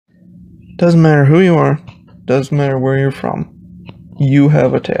Doesn't matter who you are, doesn't matter where you're from. You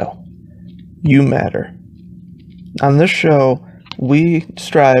have a tale. You matter. On this show, we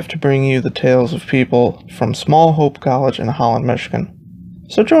strive to bring you the tales of people from Small Hope College in Holland, Michigan.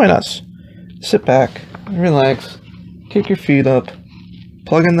 So join us. Sit back, relax, kick your feet up,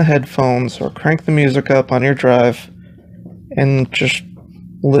 plug in the headphones or crank the music up on your drive, and just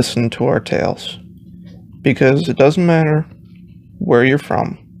listen to our tales. Because it doesn't matter where you're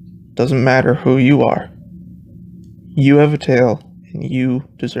from, doesn't matter who you are. You have a tale, and you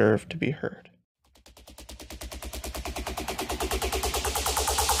deserve to be heard.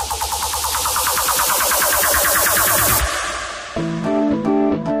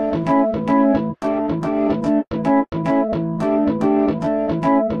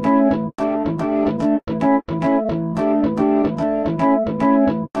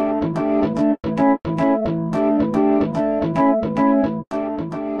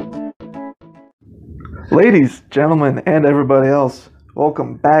 Ladies, gentlemen, and everybody else,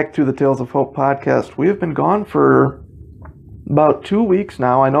 welcome back to the Tales of Hope podcast. We have been gone for about 2 weeks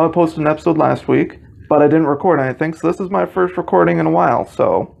now. I know I posted an episode last week, but I didn't record anything, so this is my first recording in a while,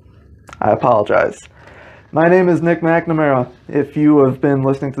 so I apologize. My name is Nick McNamara. If you have been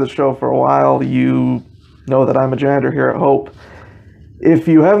listening to the show for a while, you know that I'm a janitor here at Hope. If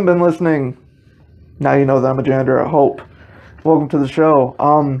you haven't been listening, now you know that I'm a janitor at Hope. Welcome to the show.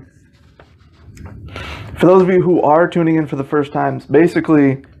 For those of you who are tuning in for the first time,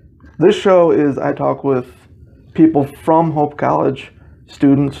 basically, this show is I talk with people from Hope College,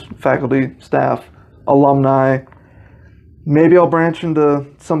 students, faculty, staff, alumni. Maybe I'll branch into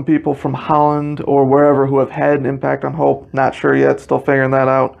some people from Holland or wherever who have had an impact on Hope. Not sure yet, still figuring that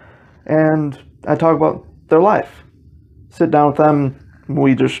out. And I talk about their life. Sit down with them,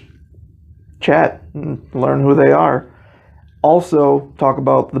 we just chat and learn who they are. Also, talk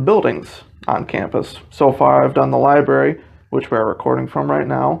about the buildings on campus. So far, I've done the library, which we're recording from right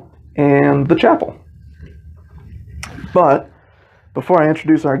now, and the chapel. But before I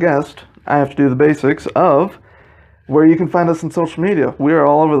introduce our guest, I have to do the basics of where you can find us on social media. We are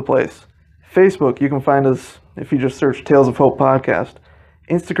all over the place. Facebook, you can find us if you just search Tales of Hope Podcast.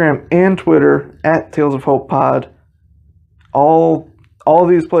 Instagram and Twitter at Tales of Hope Pod. All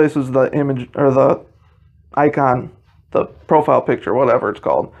these places, the image or the icon, the profile picture, whatever it's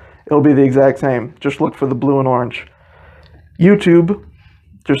called, it'll be the exact same. Just look for the blue and orange. YouTube,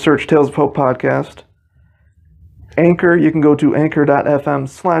 just search Tales of Hope Podcast. Anchor, you can go to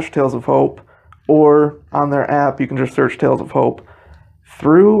anchor.fm/Tales of Hope, or on their app, you can just search Tales of Hope.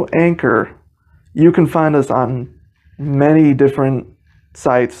 Through Anchor, you can find us on many different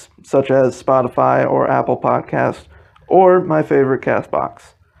sites, such as Spotify or Apple Podcasts, or my favorite,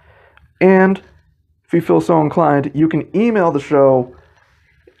 Castbox. And if you feel so inclined, you can email the show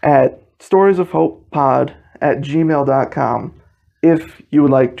at storiesofhopepod@gmail.com if you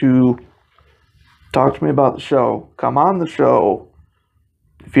would like to talk to me about the show, come on the show,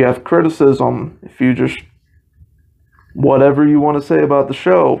 if you have criticism, if you just, whatever you want to say about the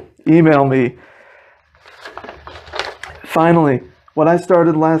show, email me. Finally, what I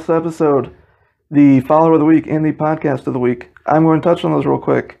started last episode, the follower of the week and the podcast of the week, I'm going to touch on those real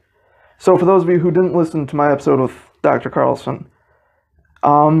quick. So for those of you who didn't listen to my episode with Dr. Carlson,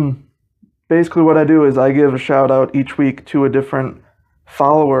 basically what I do is I give a shout out each week to a different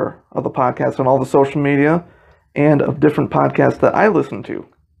follower of the podcast on all the social media and of different podcasts that I listen to.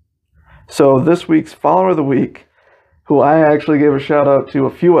 So this week's follower of the week, who I actually gave a shout out to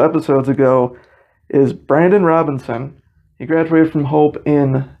a few episodes ago, is Brandon Robinson. He graduated from Hope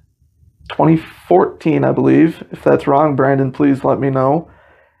in 2014, I believe. If that's wrong, Brandon, please let me know.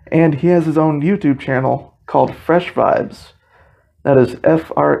 And he has his own YouTube channel called Fresh Vibes. That is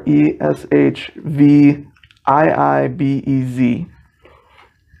FRESHVIIBEZ.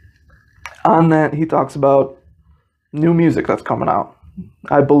 On that, he talks about new music that's coming out.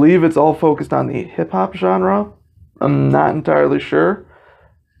 I believe it's all focused on the hip-hop genre. I'm not entirely sure,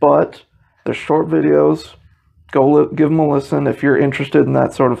 but they're short videos. Go give them a listen if you're interested in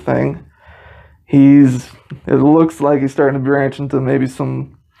that sort of thing. It looks like he's starting to branch into maybe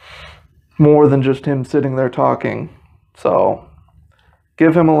some more than just him sitting there talking. So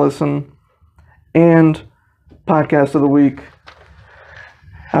give him a listen. And podcast of the week,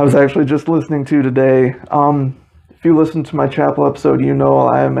 I was actually just listening to today. If you listen to my chapel episode, you know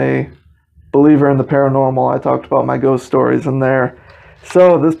I am a believer in the paranormal. I talked about my ghost stories in there.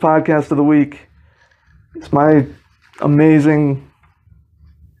 So this podcast of the week is my amazing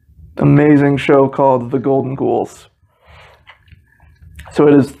show called The Golden Ghouls. So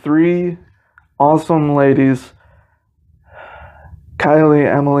it is 3 awesome ladies Kylie,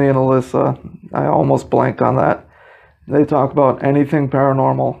 Emily, and Alyssa, I almost blanked on that. They talk about anything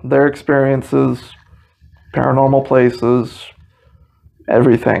paranormal, their experiences, paranormal places,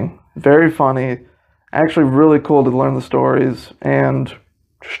 everything. Very funny. Actually, really cool to learn the stories and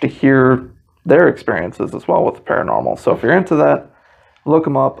just to hear their experiences as well with the paranormal. So if you're into that, look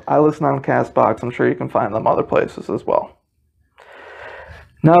them up. I listen on CastBox. I'm sure you can find them other places as well.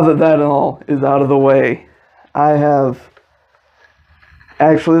 Now that that all is out of the way, I have...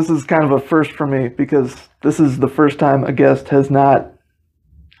 Actually, this is kind of a first for me because this is the first time a guest has not...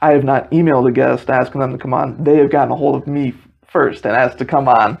 I have not emailed a guest asking them to come on. They have gotten a hold of me first and asked to come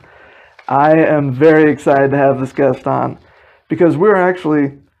on. I am very excited to have this guest on because we're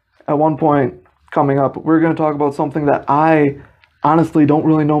actually, at one point coming up, we're going to talk about something that I honestly don't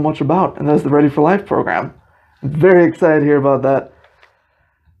really know much about, and that's the Ready for Life program. I'm very excited to hear about that.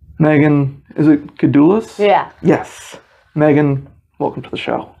 Megan, is it Kidulas? Yeah. Yes. Megan, welcome to the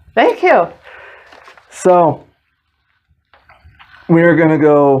show. Thank you. So, we are going to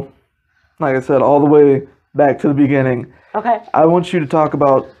go, like I said, all the way back to the beginning. Okay. I want you to talk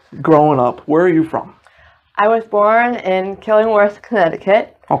about growing up. Where are you from? I was born in Killingworth,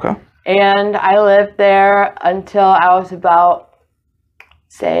 Connecticut. Okay. And I lived there until I was about,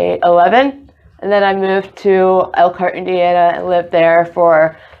 say, 11. And then I moved to Elkhart, Indiana, and lived there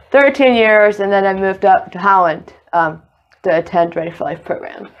for 13 years. And then I moved up to Holland to attend Ready for Life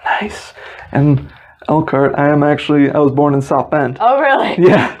program. Nice. And Elkhart, I was born in South Bend. Oh, really?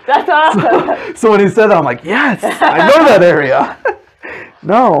 Yeah. That's awesome. So when he said that, I'm like, yes, I know that area.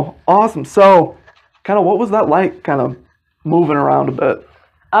 No, awesome. So, kind of what was that like, kind of moving around a bit?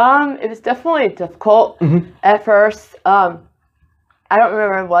 It was definitely difficult at first. I don't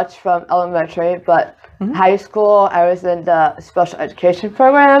remember much from elementary, but high school, I was in the special education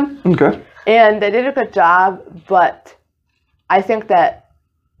program. Okay. And they did a good job, but I think that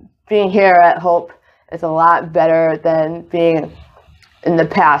being here at Hope is a lot better than being in the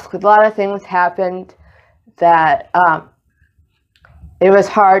past. Because a lot of things happened that it was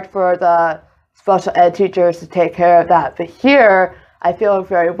hard for the special ed teachers to take care of that. But here, I feel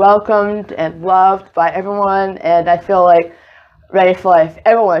very welcomed and loved by everyone, and I feel like Ready for Life,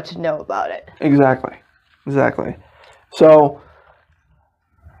 everyone should know about it. Exactly. So,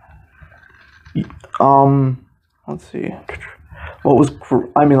 let's see. What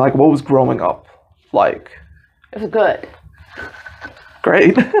was growing up like? It was good.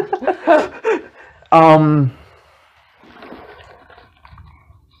 Great.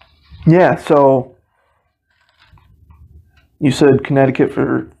 Yeah, so you said Connecticut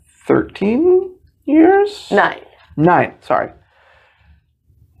for 13 years? 9. Sorry.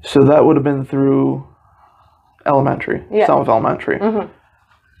 So that would have been through elementary, Yeah. South Elementary.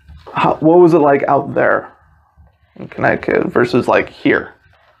 What was it like out there in Connecticut versus like here?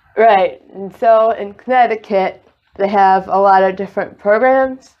 Right. And so in Connecticut, they have a lot of different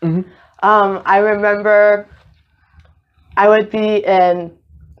programs. I remember I would be in,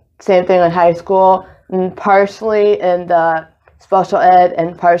 same thing in high school, and partially in the special ed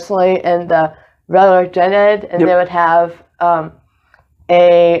and partially in the regular gen ed, and they would have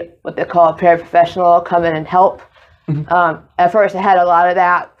what they call a paraprofessional come in and help. At first I had a lot of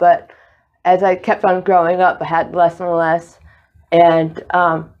that, but as I kept on growing up, I had less and less. And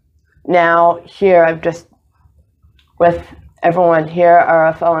now here I'm just with everyone here,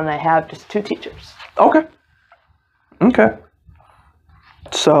 RFL, and I have just 2 teachers. Okay.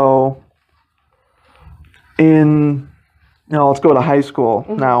 So, let's go to high school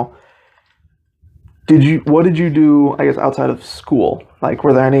now. What did you do, I guess, outside of school? Like,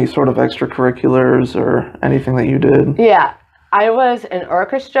 were there any sort of extracurriculars or anything that you did? Yeah, I was in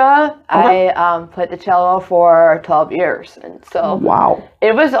orchestra. Okay. I played the cello for 12 years. And so wow.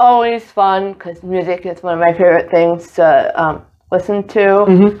 It was always fun because music is one of my favorite things to listen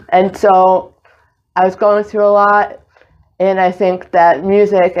to. And so I was going through a lot. And I think that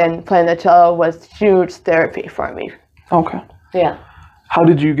music and playing the cello was huge therapy for me. Okay. Yeah. How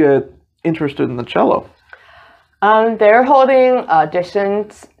did you get interested in the cello? They're holding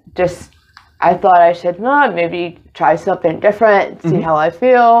auditions. I thought I should maybe try something different, see how I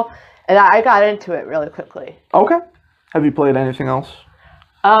feel. And I got into it really quickly. Okay. Have you played anything else?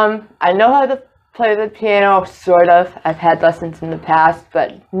 I know how to play the piano, sort of. I've had lessons in the past,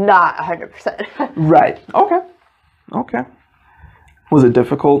 but not 100%. Right. Okay. Was it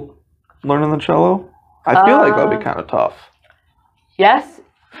difficult learning the cello? I feel like that'd be kind of tough. Yes,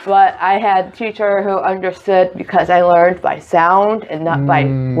 but I had a teacher who understood because I learned by sound and not by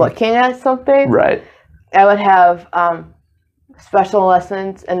looking at something. Right. I would have special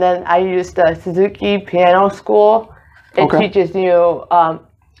lessons, and then I used the Suzuki Piano School It Okay. teaches you,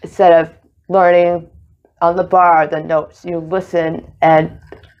 instead of learning on the bar the notes, you listen and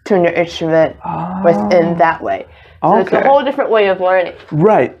tune your instrument within that way. So it's a Okay. whole different way of learning.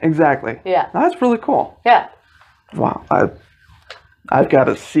 Right, exactly. Yeah. That's really cool. Yeah. Wow. I've got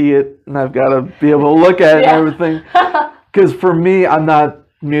to see it, and I've got to be able to look at it Yeah. and everything. Because for me, I'm not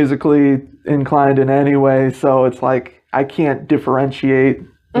musically inclined in any way, so it's like I can't differentiate.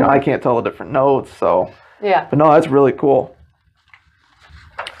 You know, I can't tell the different notes. So, Yeah. but no, that's really cool.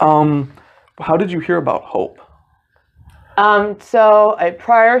 How did you hear about Hope? So a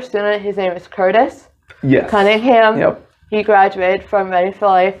prior student, his name is Curtis Yes. Cunningham. Yep. He graduated from Ready for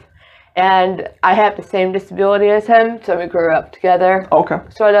Life, and I have the same disability as him, so we grew up together, Okay.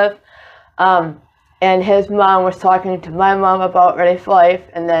 sort of. And his mom was talking to my mom about Ready for Life,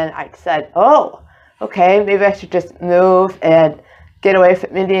 and then I said, oh, okay, maybe I should just move and get away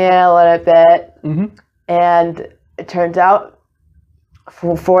from Indiana a little bit. Mm-hmm. And it turns out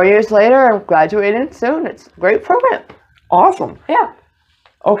 4 years later, I'm graduating soon. It's a great program. Awesome. Yeah.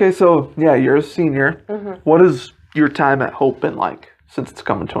 Okay, so yeah, you're a senior. Mm-hmm. What has your time at Hope been like since it's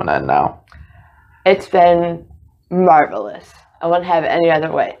coming to an end now? It's been marvelous. I wouldn't have it any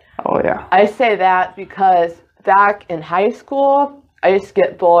other way. Oh yeah. I say that because back in high school, I used to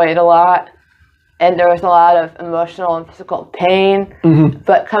get bullied a lot, and there was a lot of emotional and physical pain. Mm-hmm.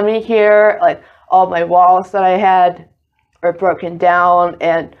 But coming here, like all my walls that I had were broken down,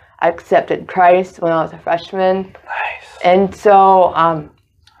 and I accepted Christ when I was a freshman. Nice. And so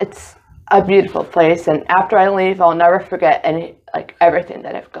it's a beautiful place, and after I leave, I'll never forget everything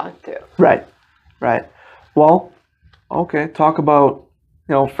that I've gone through. Right. Right. Well, okay. Talk about,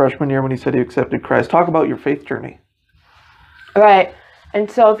 freshman year when you said you accepted Christ. Talk about your faith journey. Right. And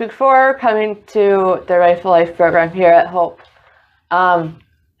so before coming to the Right for Life program here at Hope,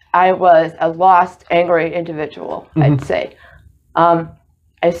 I was a lost, angry individual, I'd say.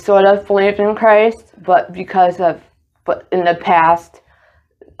 I sort of believed in Christ, but in the past,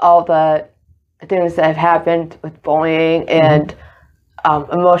 all the things that have happened with bullying and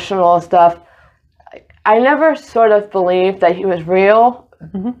emotional stuff, I never sort of believed that he was real.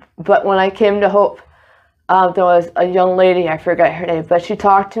 But when I came to Hope, there was a young lady, I forget her name, but she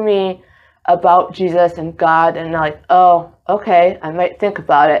talked to me about Jesus and God, and I'm like, oh, okay, I might think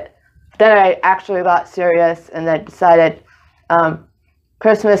about it. Then I actually got serious, and then decided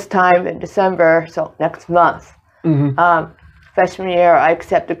Christmas time in December, so next month, freshman year, I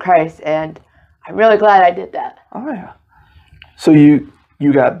accepted Christ, and I'm really glad I did that. Oh yeah. So you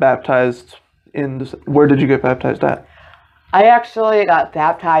got baptized where did you get baptized at? I actually got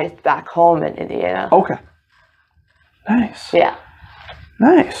baptized back home in Indiana. Okay. Nice. Yeah.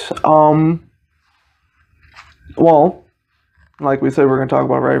 Nice. Well, like we said, we're going to talk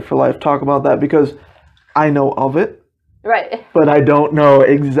about Ready for Life. Talk about that because I know of it, Right. but I don't know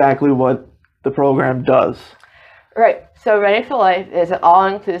exactly what the program does. Right. So Ready for Life is an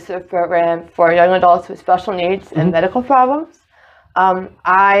all-inclusive program for young adults with special needs and medical problems.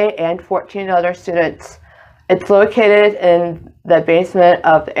 I and 14 other students. It's located in the basement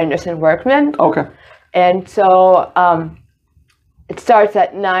of the Anderson Workman. Okay. And so it starts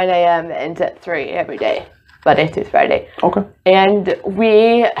at 9 a.m. and ends at 3 every day, Monday through Friday. Okay. And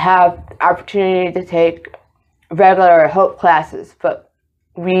we have opportunity to take regular Hope classes, but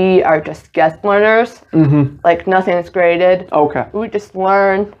we are just guest learners. Like nothing's graded. Okay. We just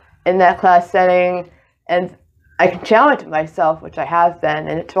learn in that class setting, and I can challenge myself, which I have been,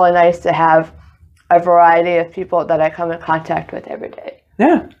 and it's really nice to have a variety of people that I come in contact with every day.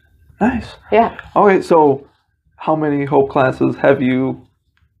 Yeah. Nice. Yeah. Okay, so how many Hope classes have you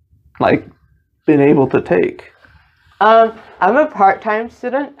been able to take? I'm a part-time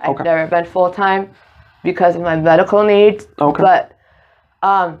student. I've never been full-time because of my medical needs. Okay. But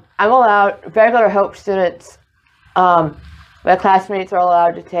I'm allowed, regular Hope students, my classmates are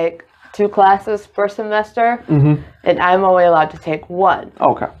allowed to take 2 classes per semester, and I'm only allowed to take 1.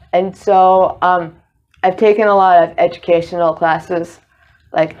 Okay. And so I've taken a lot of educational classes,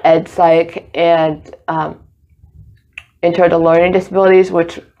 like Ed Psych and Intro to Learning Disabilities,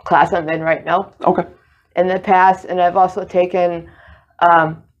 which class I'm in right now. Okay. In the past, and I've also taken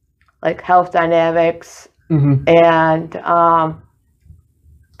Health Dynamics and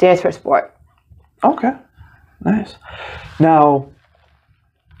Dance for Sport. Okay. Nice. Now,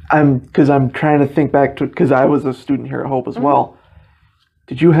 I'm trying to think back to, because I was a student here at Hope as well.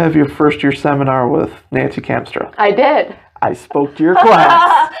 Did you have your first year seminar with Nancy Kamstra? I did. I spoke to your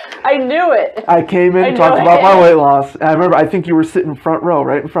class. I knew it. I came in and talked about my weight loss. I remember, I think you were sitting front row,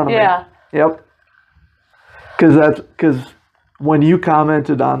 right in front of me. Yeah. Yep. Because when you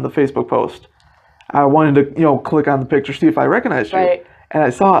commented on the Facebook post, I wanted to, click on the picture, see if I recognized you. Right. And I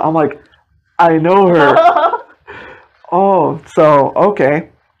saw it. I'm like, I know her. Oh, so, okay.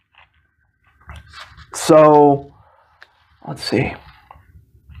 So, let's see.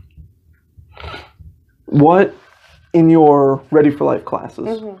 What, in your Ready for Life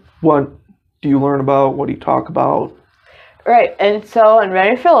classes, what do you learn about? What do you talk about? Right, and so in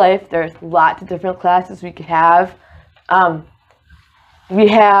Ready for Life, there's lots of different classes we could have. We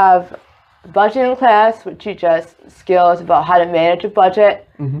have budgeting class, which teaches us skills about how to manage a budget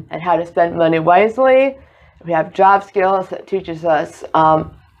and how to spend money wisely. We have job skills that teaches us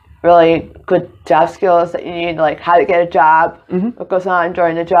really good job skills that you need, like how to get a job, what goes on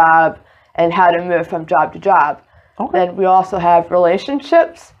during the job, and how to move from job to job. Okay. Then we also have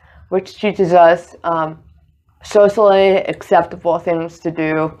relationships, which teaches us socially acceptable things to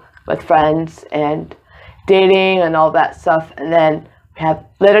do with friends and dating and all that stuff. And then we have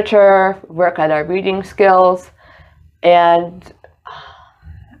literature, work on our reading skills, and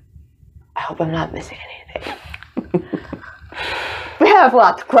I hope I'm not missing anything. We have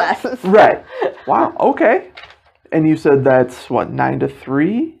lots of classes. Right. Wow. Okay. And you said that's what, 9 to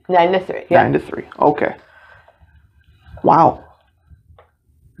 3? 9 to 3. Yeah. 9 to 3. Okay. Wow.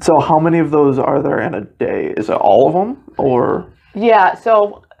 So how many of those are there in a day? Is it all of them, or? Yeah.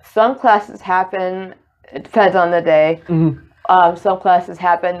 So some classes happen. It depends on the day. Some classes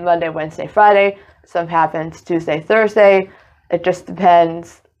happen Monday, Wednesday, Friday. Some happens Tuesday, Thursday. It just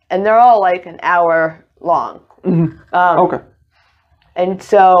depends, and they're all like an hour long. Okay. And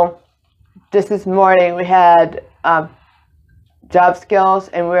so, just this morning we had job skills,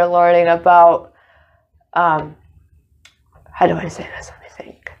 and we were learning about how do I say this? Let me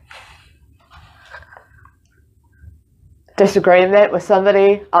think. Disagreement with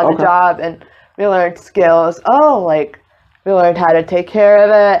somebody on the job, and we learned skills. We learned how to take care of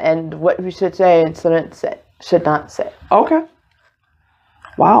it and what we should say and should not say. Okay.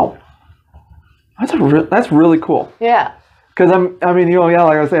 Wow. That's really cool. Yeah. Because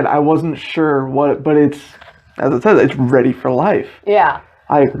like I said, I wasn't sure but it's, as it says, it's Ready for Life. Yeah.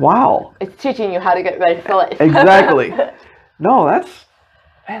 Like, wow. It's teaching you how to get ready for life. Exactly. No,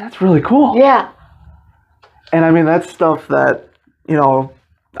 that's really cool. Yeah. And that's stuff that,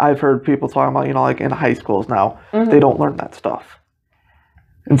 I've heard people talking about, like in high schools now, they don't learn that stuff.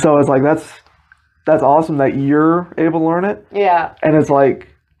 And so it's like, that's awesome that you're able to learn it. Yeah. And it's like,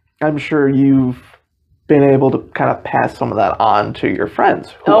 I'm sure you've been able to kind of pass some of that on to your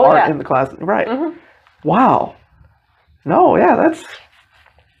friends who aren't in the class. Right. Wow. No, yeah, that's,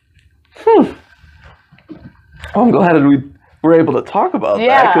 well, I'm glad we were able to talk about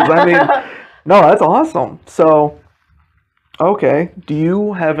that. Because, no, that's awesome. So, okay, do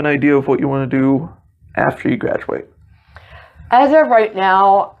you have an idea of what you want to do after you graduate? As of right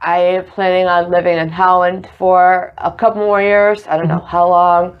now, I am planning on living in Holland for a couple more years. I don't know how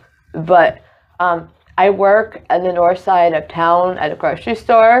long, but I work on the north side of town at a grocery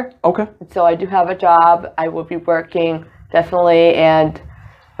store. Okay. So I do have a job. I will be working, definitely, and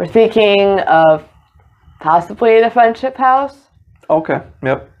we're thinking of possibly the Friendship House. Okay,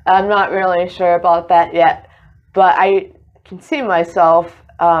 yep. I'm not really sure about that yet, but I can see myself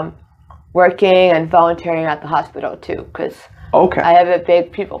working and volunteering at the hospital too, because I have a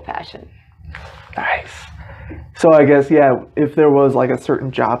big people passion. Nice. So I guess, if there was like a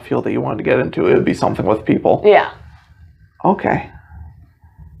certain job field that you wanted to get into, it would be something with people. Yeah. Okay.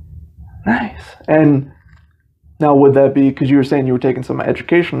 Nice. And now would that be, because you were saying you were taking some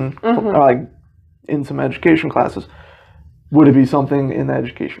education, like in some education classes, would it be something in the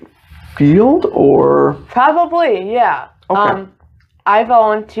education field or? Probably, yeah. Okay. I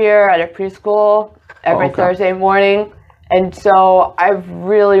volunteer at a preschool every Thursday morning, and so I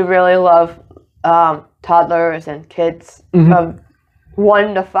really, really love toddlers and kids from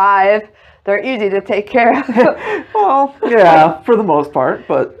 1 to 5. They're easy to take care of. Well, yeah, for the most part,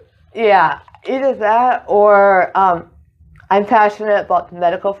 but. Yeah, either that or I'm passionate about the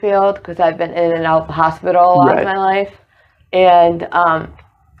medical field because I've been in and out of the hospital a lot of my life. And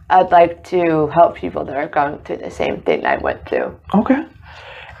I'd like to help people that are going through the same thing I went through. Okay.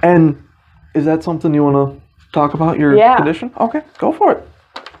 And is that something you want to talk about, your condition? Okay, go for it.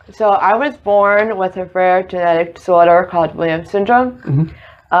 So I was born with a rare genetic disorder called Williams syndrome.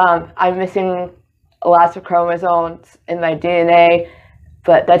 I'm missing lots of chromosomes in my DNA,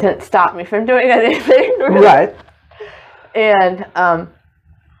 but that didn't stop me from doing anything. Really. Right. And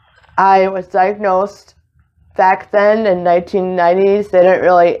I was diagnosed back then in 1990s. They didn't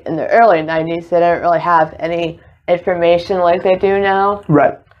really, in the early 90s, they didn't really have any information like they do now.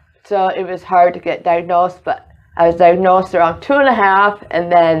 Right. So it was hard to get diagnosed, but I was diagnosed around 2.5,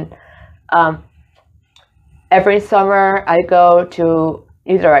 and then every summer I go to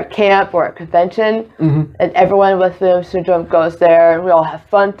either a camp or a convention, and everyone with Williams syndrome goes there, and we all have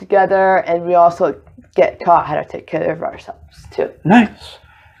fun together, and we also get taught how to take care of ourselves too. Nice.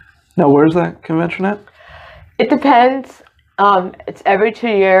 Now, where's that convention at? It depends. It's every 2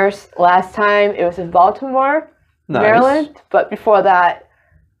 years. Last time it was in Baltimore, Nice. Maryland, but before that,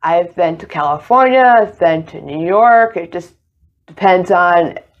 I've been to California, I've been to New York. It just depends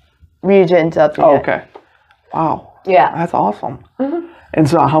on regions of the Okay. Wow. Yeah. That's awesome. And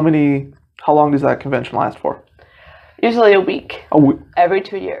so how long does that convention last for? Usually a week. A week. Every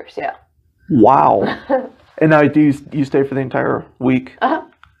 2 years, yeah. Wow. And now do you stay for the entire week? Uh-huh.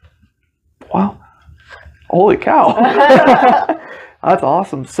 Wow. Holy cow. That's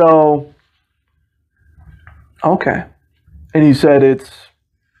awesome. So, okay. And you said it's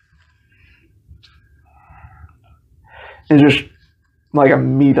just like a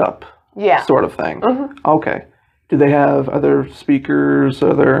meetup Yeah. sort of thing. Okay. Do they have other speakers,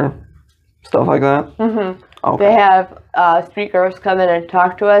 other stuff like that? Okay. They have speakers come in and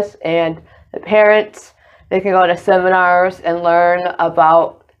talk to us, and the parents, they can go to seminars and learn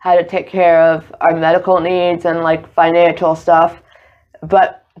about how to take care of our medical needs and like financial stuff.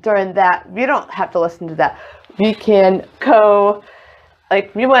 But during that, we don't have to listen to that. We can go,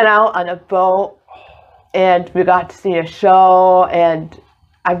 like we went out on a boat and we got to see a show, and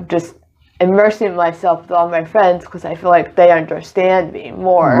I'm just immersing myself with all my friends because I feel like they understand me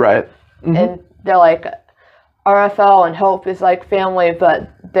more. Right. And they're like, RFL and Hope is like family, but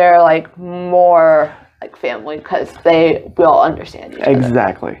they're like more like family because they will understand each other.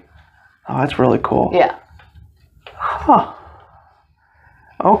 Exactly. Oh, that's really cool. Yeah. Huh.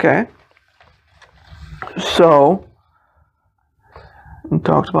 Okay. So, we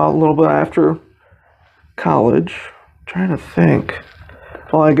talked about a little bit after college. I'm trying to think.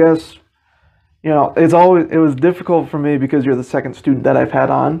 Well, I guess, it was difficult for me because you're the second student that I've had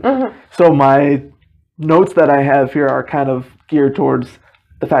on. So my notes that I have here are kind of geared towards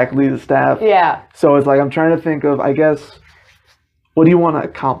the faculty, the staff. Yeah. So it's like I'm trying to think of, I guess, what do you want to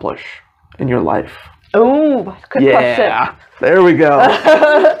accomplish in your life? Ooh, good question. There we go.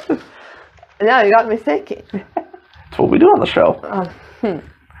 Now you got me thinking. That's what we do on the show.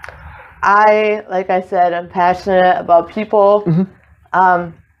 Like I said, I'm passionate about people.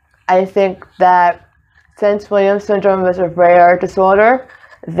 I think that since Williams syndrome is a rare disorder,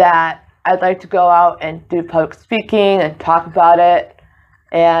 that I'd like to go out and do public speaking and talk about it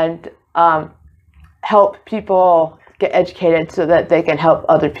and help people get educated so that they can help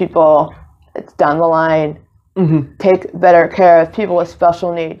other people down the line take better care of people with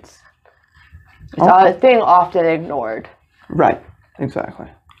special needs. It's a thing often ignored. Right. Exactly.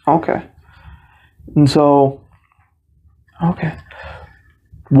 Okay. And so, okay.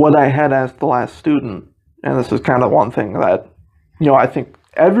 What I had asked the last student, and this is kind of one thing that, I think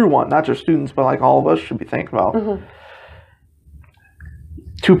everyone, not just students, but like all of us should be thinking about.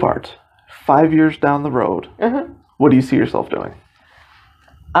 2 parts. 5 years down the road, what do you see yourself doing?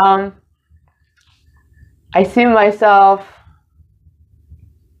 I see myself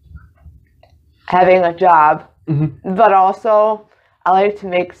having a job, but also I like to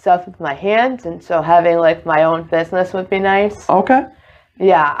make stuff with my hands, and so having like my own business would be nice. Okay.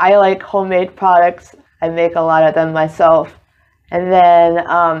 Yeah, I like homemade products. I make a lot of them myself. And then,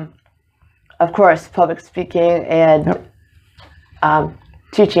 of course, public speaking and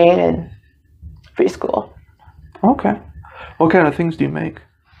teaching in preschool. Okay. What kind of things do you make?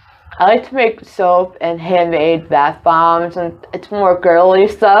 I like to make soap and handmade bath bombs, and it's more girly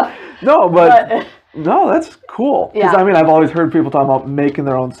stuff. No, but no, that's cool. Because Yeah. I've always heard people talk about making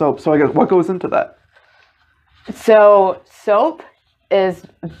their own soap. So I guess what goes into that? So soap is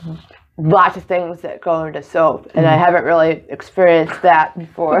lots of things that go into soap, and I haven't really experienced that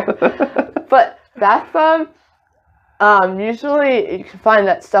before. But bath bomb, usually you can find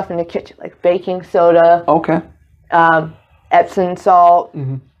that stuff in the kitchen, like baking soda, Okay. Epsom salt,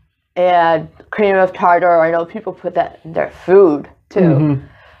 and cream of tartar. I know people put that in their food too.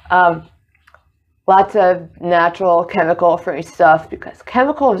 Lots of natural, chemical-free stuff because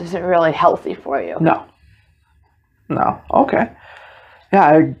chemicals isn't really healthy for you. No. Okay.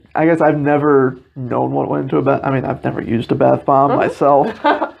 Yeah, I guess I've never known what went into a bath. I mean, I've never used a bath bomb myself,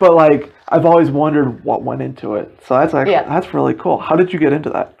 but like I've always wondered what went into it. So that's actually that's really cool. How did you get into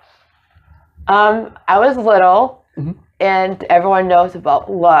that? I was little, and everyone knows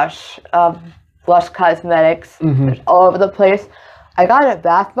about Lush, Lush Cosmetics. It's all over the place. I got a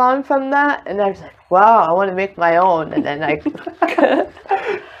bath bomb from that, and I was like, wow, I want to make my own. And then I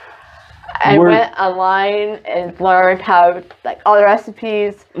went online and learned how, like, all the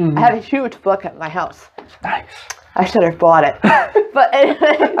recipes. I have a huge book at my house. Nice. I should have bought it. But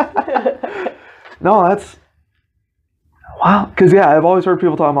anyway. No, that's wow. Because yeah, I've always heard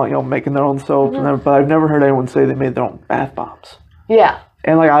people talking about making their own soap, but I've never heard anyone say they made their own bath bombs. Yeah.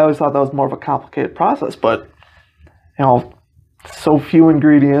 And like I always thought that was more of a complicated process, but so few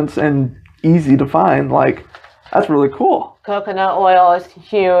ingredients and easy to find. Like that's really cool. Coconut oil is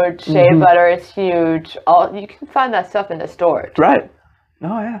huge. Shea butter is huge. You can find that stuff in the stores. Right.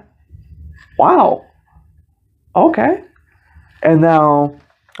 Oh yeah. Wow. Okay. And now,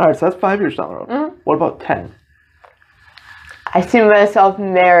 all right. So that's 5 years down the road. What about 10? I see myself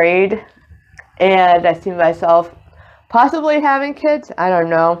married, and I see myself possibly having kids. I don't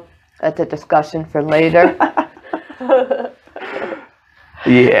know. That's a discussion for later.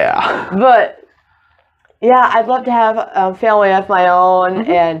 Yeah. But yeah, I'd love to have a family of my own,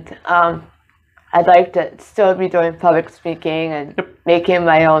 and I'd like to still be doing public speaking and making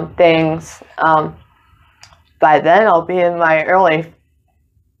my own things. By then, I'll be in my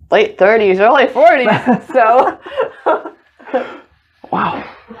late 30s, early 40s. So. Wow.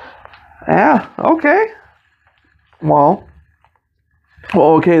 Yeah. Okay. Well.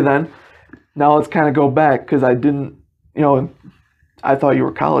 Okay then. Now let's kind of go back because I didn't. I thought you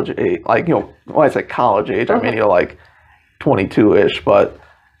were college age. Like when I say college age, I mean you're like 22-ish, but.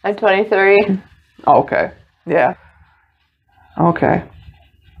 I'm 23. Okay. Yeah. Okay.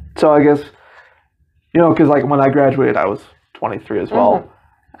 So I guess. Because like when I graduated, I was 23 as well.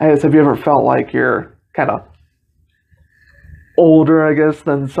 I guess, have you ever felt like you're kind of older, I guess,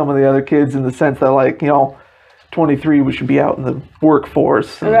 than some of the other kids in the sense that, like, 23, we should be out in the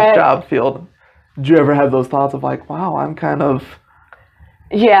workforce and the job field? Did you ever have those thoughts of like, wow, I'm kind of...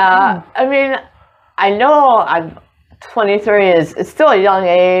 Yeah. I mean, I know I'm 23 it's still a young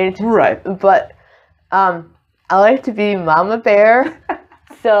age. Right. But I like to be Mama Bear.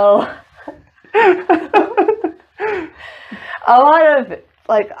 So... a lot of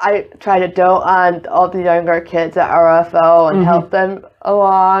I try to dote on all the younger kids at RFO and help them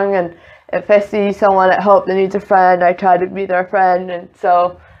along, and if I see someone at Hope that needs a friend, I try to be their friend, and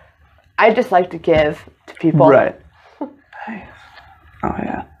so I just like to give to people. Right. Nice. Oh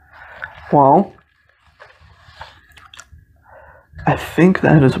yeah. Well, I think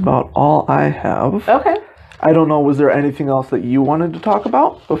that is about all I have. Okay. I don't know, was there anything else that you wanted to talk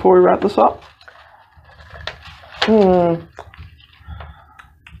about before we wrap this up?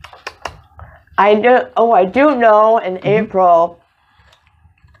 I do know in April,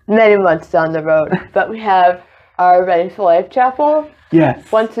 many months down the road, but we have our Ready for Life Chapel.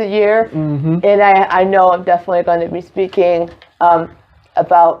 Yes. Once a year. And I know I'm definitely going to be speaking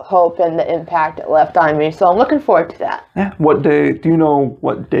about hope and the impact it left on me. So I'm looking forward to that. Yeah. What day? Do you know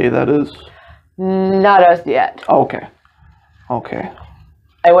what day that is? Not as yet. Okay. Okay.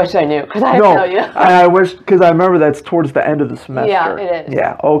 I wish I knew, because I didn't tell you. I wish, because I remember that's towards the end of the semester. Yeah, it is.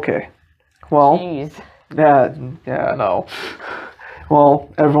 Yeah, okay. Well, jeez. Yeah, no.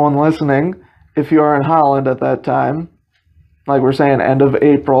 Well, everyone listening, if you are in Holland at that time, like we're saying, end of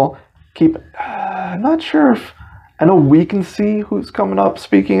April, I'm not sure if, I know we can see who's coming up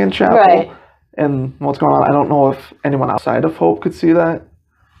speaking in chapel and what's going on. I don't know if anyone outside of Hope could see that,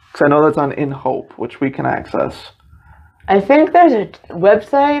 because I know that's on In Hope, which we can access. I think there's a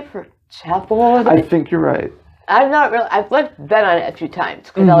website for chapel. I think you're right. I've been on it a few times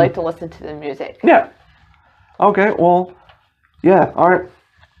because I like to listen to the music. Yeah. Okay, well, yeah, all right.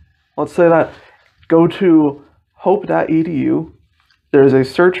 Let's say that. Go to hope.edu. There's a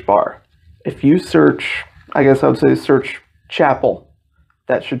search bar. If you search, I guess I would say search chapel,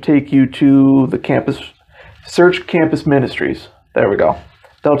 that should take you to the campus. Search campus ministries. There we go.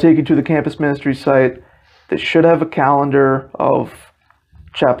 That'll take you to the campus ministries site. They should have a calendar of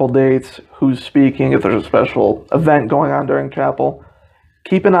chapel dates, who's speaking, if there's a special event going on during chapel.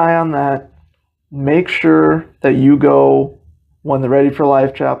 Keep an eye on that. Make sure that you go when the Ready for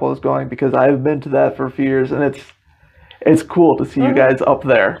Life chapel is going, because I've been to that for a few years, and it's cool to see you guys up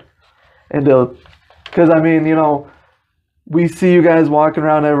there. And because, I mean, we see you guys walking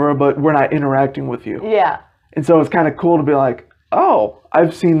around everywhere, but we're not interacting with you. Yeah. And so it's kind of cool to be like, oh,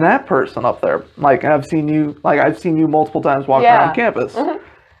 I've seen that person up there. Like, I've seen you multiple times walking around campus.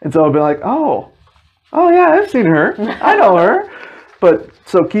 And so I'll be like, oh yeah, I've seen her. I know her. But,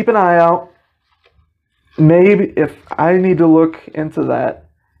 so keep an eye out. Maybe if I need to look into that,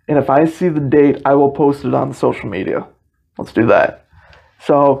 and if I see the date, I will post it on the social media. Let's do that.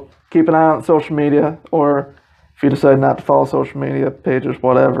 So keep an eye out on social media, or if you decide not to follow social media pages,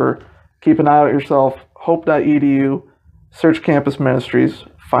 whatever, keep an eye out yourself. Hope.edu. Search Campus Ministries,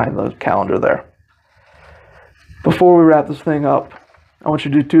 find the calendar there. Before we wrap this thing up, I want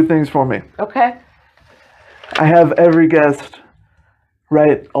you to do two things for me. Okay. I have every guest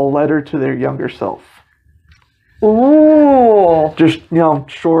write a letter to their younger self. Ooh. Just,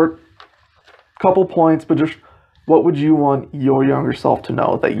 short, couple points, but just what would you want your younger self to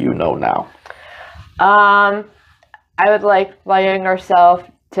know that you know now? I would like my younger self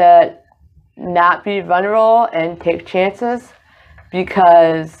to not be vulnerable and take chances,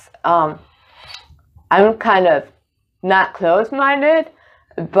 because I'm kind of not closed-minded,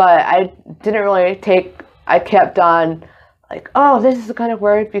 but I didn't really I kept on like, oh, this is gonna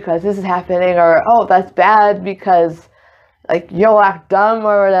work because this is happening, or oh, that's bad because like you'll act dumb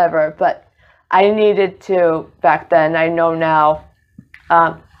or whatever. But I needed to back then. I know now.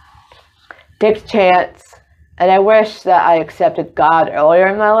 Take a chance, and I wish that I accepted God earlier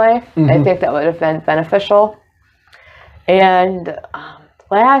in my life. I think that would have been beneficial. And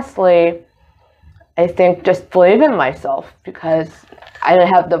lastly, I think just believe in myself, because I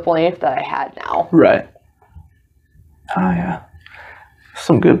didn't have the belief that I had now. Right. Oh, yeah.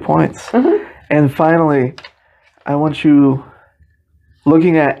 Some good points. And finally, I want you,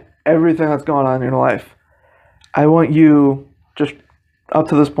 looking at everything that's going on in your life, I want you, just up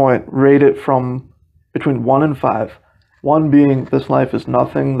to this point, rate it from between 1 and 5. 1 being, this life is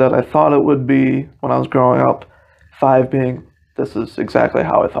nothing that I thought it would be when I was growing up. 5 being, this is exactly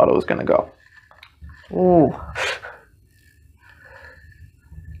how I thought it was going to go. Ooh.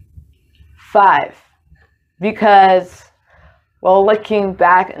 5. Because, well, looking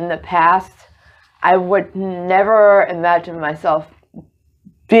back in the past, I would never imagine myself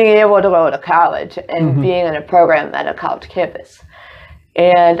being able to go to college and being in a program at a college campus.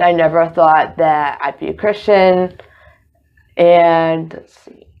 And I never thought that I'd be a Christian. And let's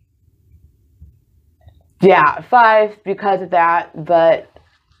see. Yeah, 5 because of that. But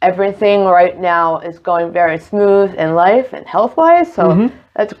everything right now is going very smooth in life and health-wise. So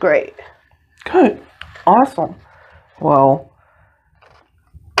that's great. Good. Awesome. Well,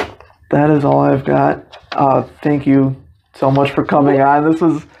 that is all I've got. Thank you so much for coming on. This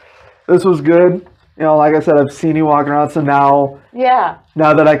was good. Like I said, I've seen you walking around, so now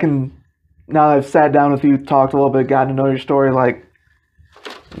that I've sat down with you, talked a little bit, gotten to know your story, like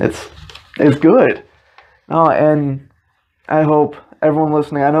it's good. And I hope everyone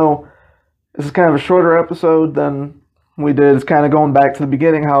listening, I know this is kind of a shorter episode than we did. It's kind of going back to the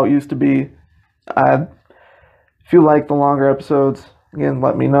beginning, how it used to be. If you like the longer episodes, again,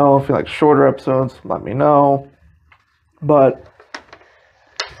 let me know. If you like shorter episodes, let me know. But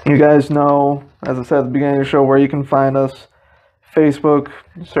you guys know, as I said at the beginning of the show, where you can find us. Facebook,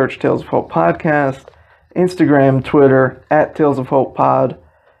 search Tales of Hope Podcast. Instagram, Twitter, at Tales of Hope Pod.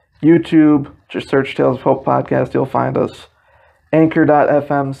 YouTube, just search Tales of Hope Podcast, you'll find us.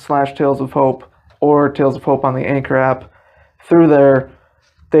 Anchor.fm/Tales of Hope, or Tales of Hope on the Anchor app. Through there,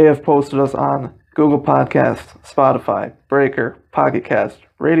 they have posted us on Google Podcasts, Spotify, Breaker, Pocket Cast,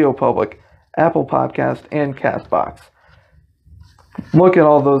 Radio Public, Apple Podcast, and CastBox. Look at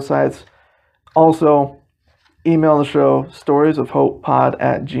all those sites. Also, email the show,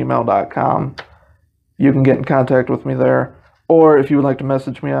 storiesofhopepod@gmail.com. You can get in contact with me there. Or if you would like to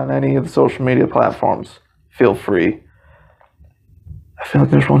message me on any of the social media platforms, feel free. I feel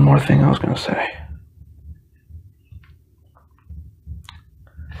like there's one more thing I was going to say.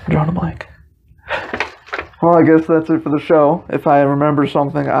 I'm drawing a blank. Well, I guess that's it for the show. If I remember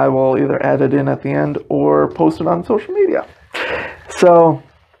something, I will either add it in at the end or post it on social media. So,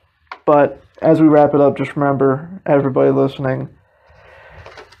 but as we wrap it up, just remember, everybody listening,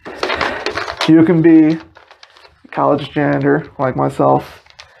 you can be a college janitor like myself.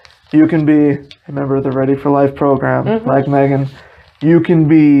 You can be a member of the Ready for Life program like Megan. You can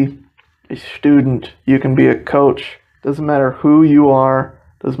be a student. You can be a coach. Doesn't matter who you are.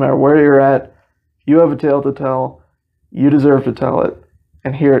 Doesn't matter where you're at. You have a tale to tell. You deserve to tell it.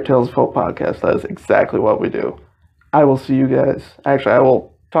 And here at Tales of Hope Podcast, that is exactly what we do. I will see you guys. Actually, I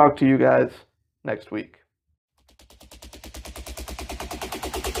will talk to you guys next week.